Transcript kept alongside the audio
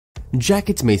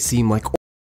Jackets may seem like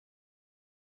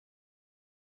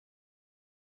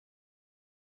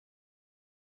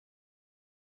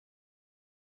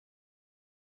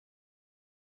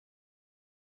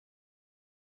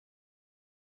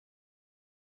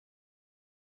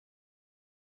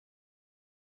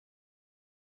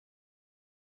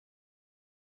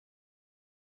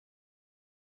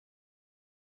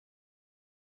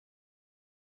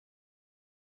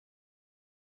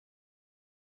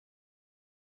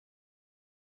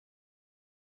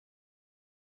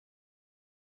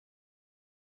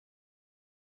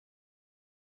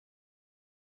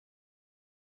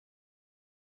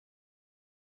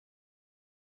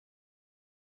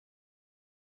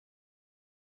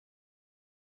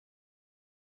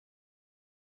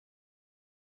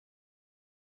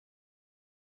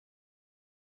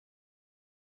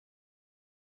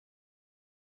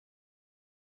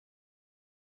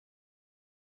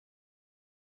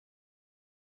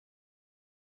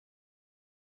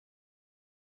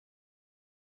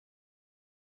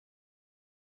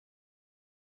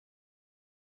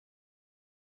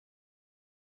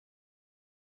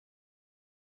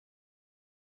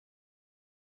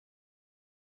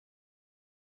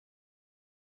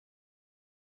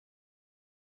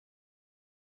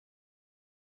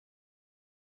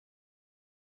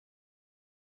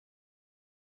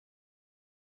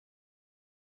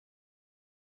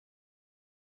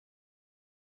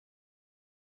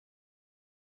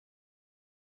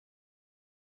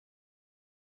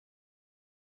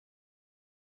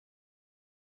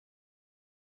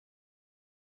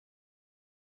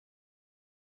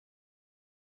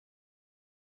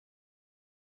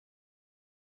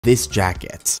this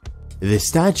jacket. The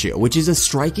statue, which is a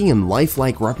striking and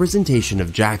lifelike representation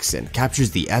of Jackson, captures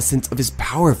the essence of his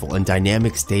powerful and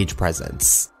dynamic stage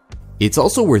presence. It's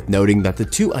also worth noting that the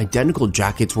two identical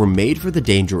jackets were made for the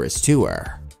Dangerous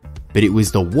tour, but it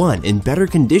was the one in better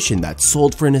condition that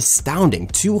sold for an astounding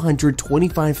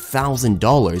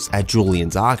 $225,000 at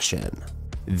Julian's auction.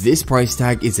 This price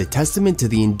tag is a testament to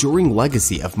the enduring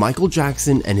legacy of Michael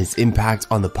Jackson and his impact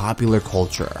on the popular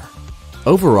culture.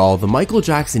 Overall, the Michael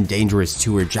Jackson Dangerous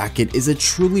Tour jacket is a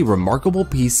truly remarkable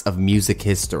piece of music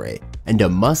history and a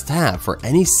must-have for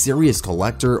any serious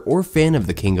collector or fan of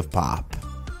the King of Pop.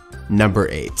 Number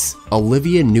 8.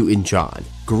 Olivia Newton-John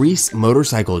Grease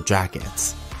Motorcycle Jacket,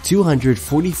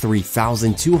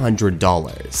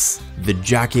 $243,200. The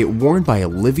jacket worn by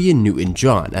Olivia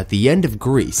Newton-John at the end of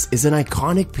Grease is an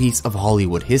iconic piece of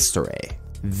Hollywood history.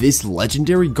 This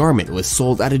legendary garment was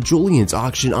sold at a Julian's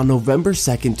auction on November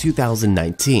 2,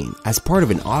 2019 as part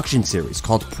of an auction series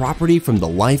called Property from the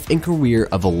Life and Career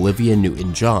of Olivia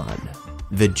Newton-John.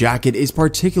 The jacket is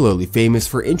particularly famous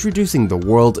for introducing the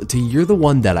world to You're the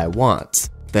One That I Want,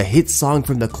 the hit song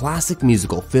from the classic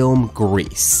musical film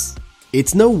Grease.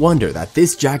 It's no wonder that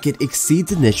this jacket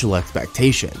exceeds initial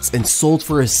expectations and sold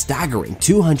for a staggering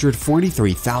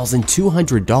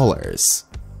 $243,200.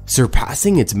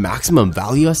 Surpassing its maximum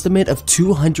value estimate of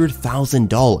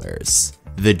 $200,000.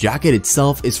 The jacket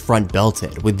itself is front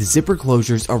belted with zipper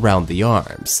closures around the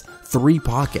arms, 3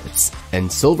 pockets, and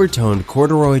silver-toned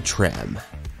corduroy trim.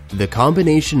 The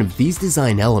combination of these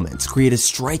design elements create a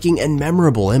striking and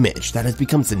memorable image that has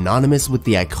become synonymous with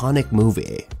the iconic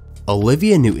movie.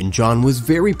 Olivia Newton-John was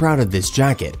very proud of this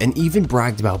jacket and even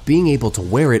bragged about being able to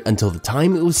wear it until the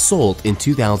time it was sold in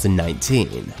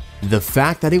 2019. The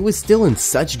fact that it was still in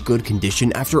such good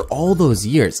condition after all those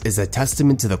years is a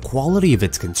testament to the quality of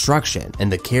its construction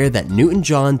and the care that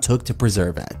Newton-John took to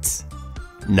preserve it.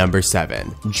 Number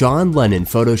 7. John Lennon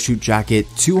Photoshoot Jacket,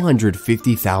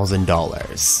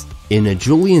 $250,000. In a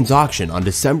Julian's auction on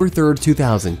December 3,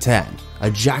 2010, a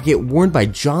jacket worn by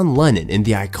John Lennon in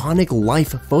the iconic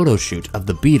Life photoshoot of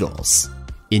the Beatles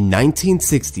in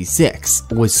 1966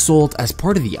 was sold as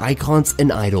part of the Icons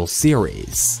and Idols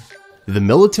series. The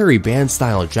military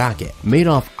band-style jacket, made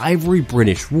off ivory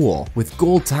British wool with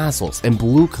gold tassels and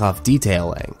blue cuff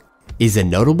detailing, is a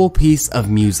notable piece of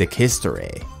music history.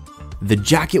 The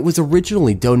jacket was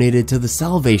originally donated to the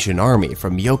Salvation Army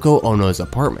from Yoko Ono's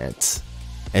apartment,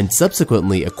 and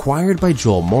subsequently acquired by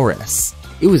Joel Morris.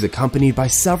 It was accompanied by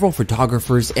several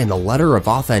photographers and a letter of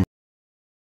authenticity.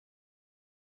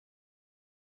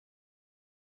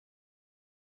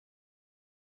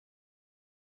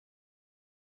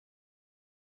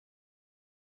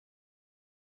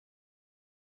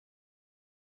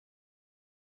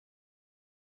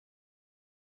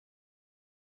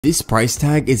 This price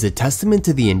tag is a testament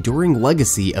to the enduring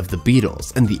legacy of the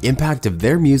Beatles and the impact of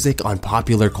their music on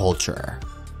popular culture.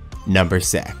 Number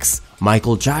 6.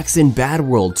 Michael Jackson Bad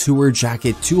World Tour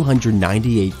Jacket,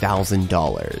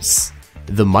 $298,000.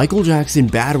 The Michael Jackson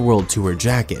Bad World Tour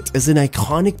jacket is an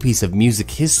iconic piece of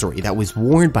music history that was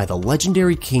worn by the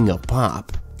legendary king of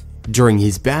pop during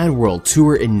his Bad World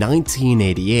Tour in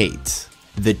 1988.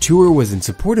 The tour was in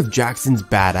support of Jackson's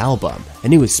Bad album,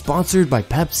 and it was sponsored by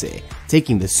Pepsi,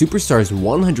 taking the superstar's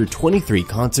 123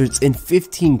 concerts in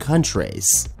 15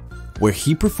 countries, where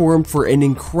he performed for an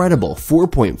incredible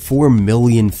 4.4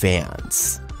 million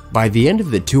fans. By the end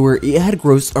of the tour, it had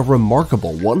grossed a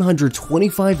remarkable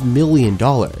 $125 million,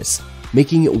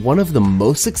 making it one of the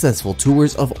most successful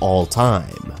tours of all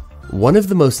time. One of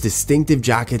the most distinctive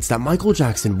jackets that Michael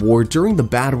Jackson wore during the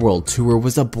Bad World Tour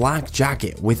was a black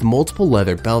jacket with multiple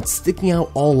leather belts sticking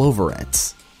out all over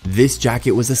it. This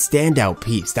jacket was a standout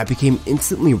piece that became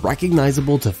instantly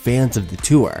recognizable to fans of the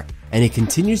tour, and it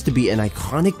continues to be an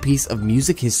iconic piece of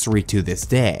music history to this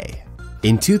day.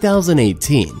 In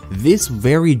 2018, this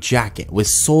very jacket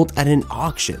was sold at an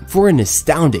auction for an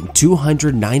astounding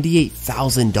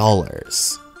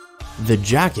 $298,000. The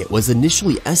jacket was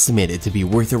initially estimated to be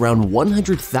worth around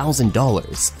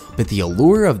 $100,000, but the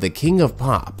allure of the king of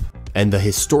pop and the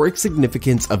historic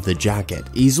significance of the jacket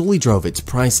easily drove its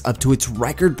price up to its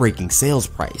record-breaking sales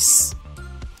price.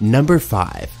 Number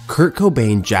 5. Kurt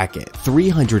Cobain Jacket,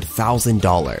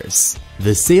 $300,000.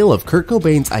 The sale of Kurt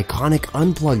Cobain's iconic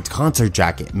unplugged concert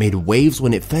jacket made waves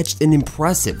when it fetched an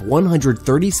impressive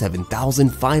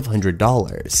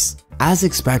 $137,500. As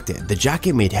expected, the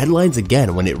jacket made headlines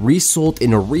again when it resold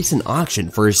in a recent auction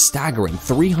for a staggering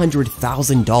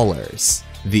 $300,000.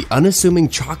 The unassuming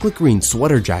chocolate green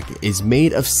sweater jacket is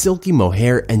made of silky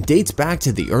mohair and dates back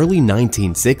to the early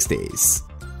 1960s.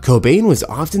 Cobain was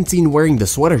often seen wearing the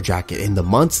sweater jacket in the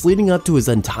months leading up to his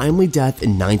untimely death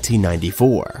in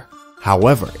 1994.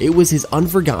 However, it was his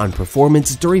unforgotten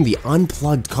performance during the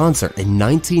Unplugged concert in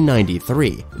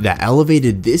 1993 that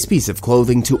elevated this piece of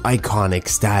clothing to iconic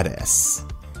status.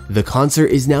 The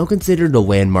concert is now considered a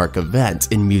landmark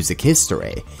event in music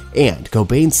history and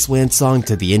Cobain's swan song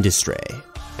to the industry.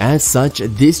 As such,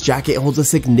 this jacket holds a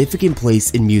significant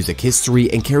place in music history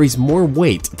and carries more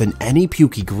weight than any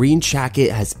pukey green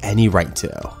jacket has any right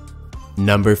to.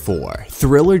 Number 4.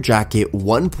 Thriller Jacket,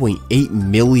 $1.8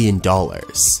 million.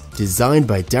 Designed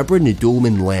by Deborah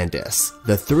Nadoolman Landis,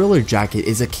 the Thriller Jacket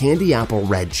is a candy apple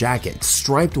red jacket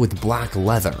striped with black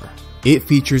leather. It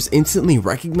features instantly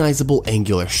recognizable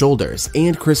angular shoulders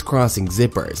and crisscrossing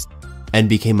zippers, and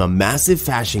became a massive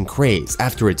fashion craze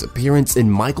after its appearance in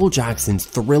Michael Jackson's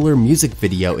Thriller music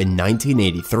video in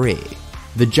 1983.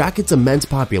 The jacket's immense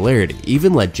popularity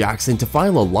even led Jackson to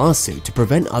file a lawsuit to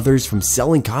prevent others from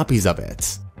selling copies of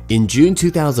it. In June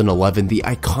 2011, the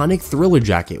iconic Thriller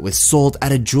jacket was sold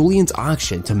at a Julien's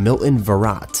auction to Milton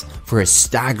Virat for a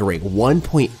staggering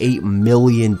 $1.8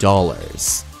 million.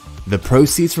 The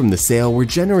proceeds from the sale were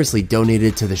generously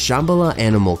donated to the Shambhala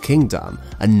Animal Kingdom,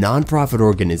 a non-profit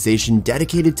organization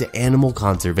dedicated to animal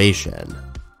conservation.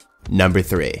 Number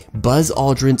 3. Buzz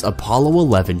Aldrin's Apollo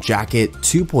 11 Jacket,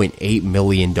 $2.8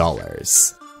 million.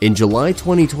 In July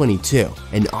 2022,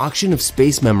 an auction of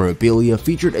space memorabilia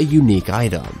featured a unique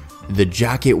item: the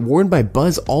jacket worn by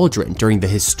Buzz Aldrin during the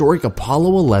historic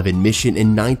Apollo 11 mission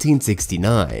in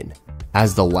 1969.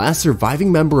 As the last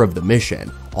surviving member of the mission,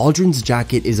 Aldrin's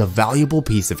jacket is a valuable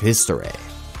piece of history.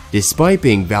 Despite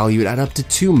being valued at up to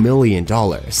 $2 million,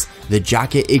 the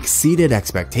jacket exceeded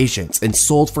expectations and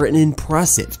sold for an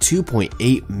impressive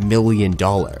 $2.8 million.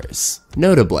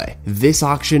 Notably, this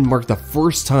auction marked the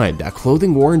first time that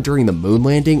clothing worn during the moon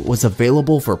landing was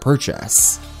available for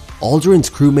purchase. Aldrin's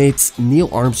crewmates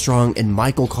Neil Armstrong and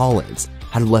Michael Collins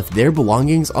had left their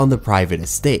belongings on the private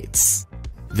estates.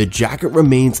 The jacket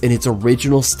remains in its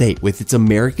original state with its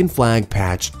American flag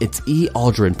patch, its E.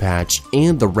 Aldrin patch,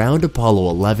 and the round Apollo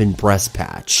 11 breast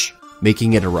patch,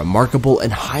 making it a remarkable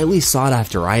and highly sought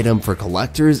after item for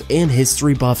collectors and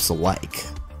history buffs alike.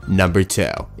 Number 2.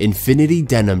 Infinity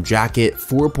Denim Jacket,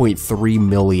 $4.3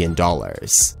 million.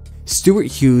 Stuart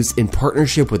Hughes, in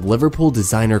partnership with Liverpool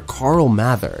designer Carl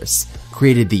Mathers,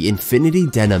 created the Infinity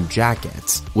Denim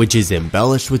Jacket, which is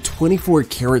embellished with 24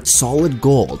 karat solid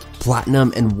gold,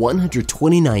 platinum, and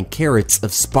 129 carats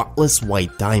of spotless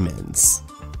white diamonds.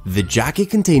 The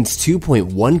jacket contains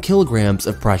 2.1 kilograms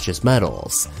of precious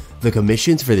metals. The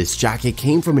commissions for this jacket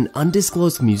came from an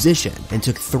undisclosed musician and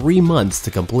took 3 months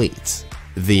to complete.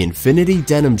 The Infinity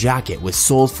Denim Jacket was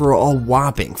sold for a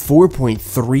whopping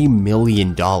 $4.3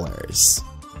 million.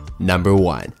 Number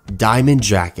 1. Diamond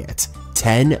Jacket,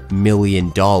 $10 million.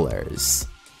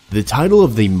 The title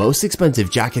of the most expensive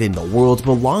jacket in the world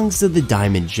belongs to the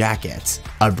Diamond Jacket,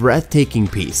 a breathtaking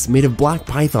piece made of black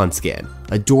python skin,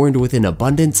 adorned with an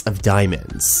abundance of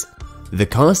diamonds. The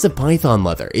cost of python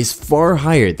leather is far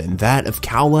higher than that of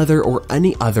cow leather or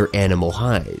any other animal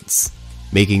hides,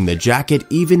 making the jacket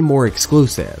even more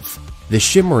exclusive. The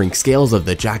shimmering scales of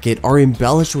the jacket are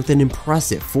embellished with an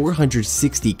impressive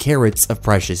 460 carats of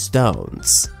precious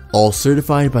stones, all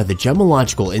certified by the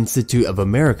Gemological Institute of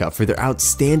America for their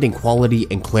outstanding quality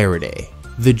and clarity.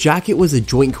 The jacket was a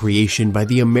joint creation by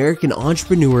the American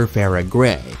entrepreneur Farrah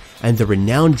Gray and the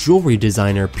renowned jewelry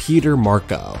designer Peter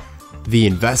Marco. The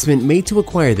investment made to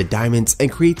acquire the diamonds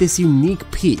and create this unique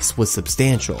piece was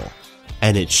substantial,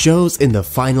 and it shows in the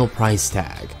final price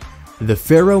tag. The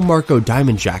Farrah Marco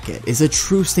diamond jacket is a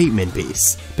true statement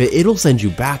piece, but it'll send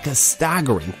you back a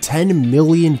staggering $10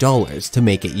 million to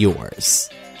make it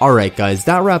yours. Alright guys,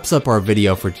 that wraps up our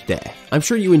video for today. I'm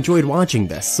sure you enjoyed watching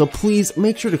this, so please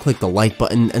make sure to click the like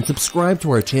button and subscribe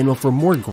to our channel for more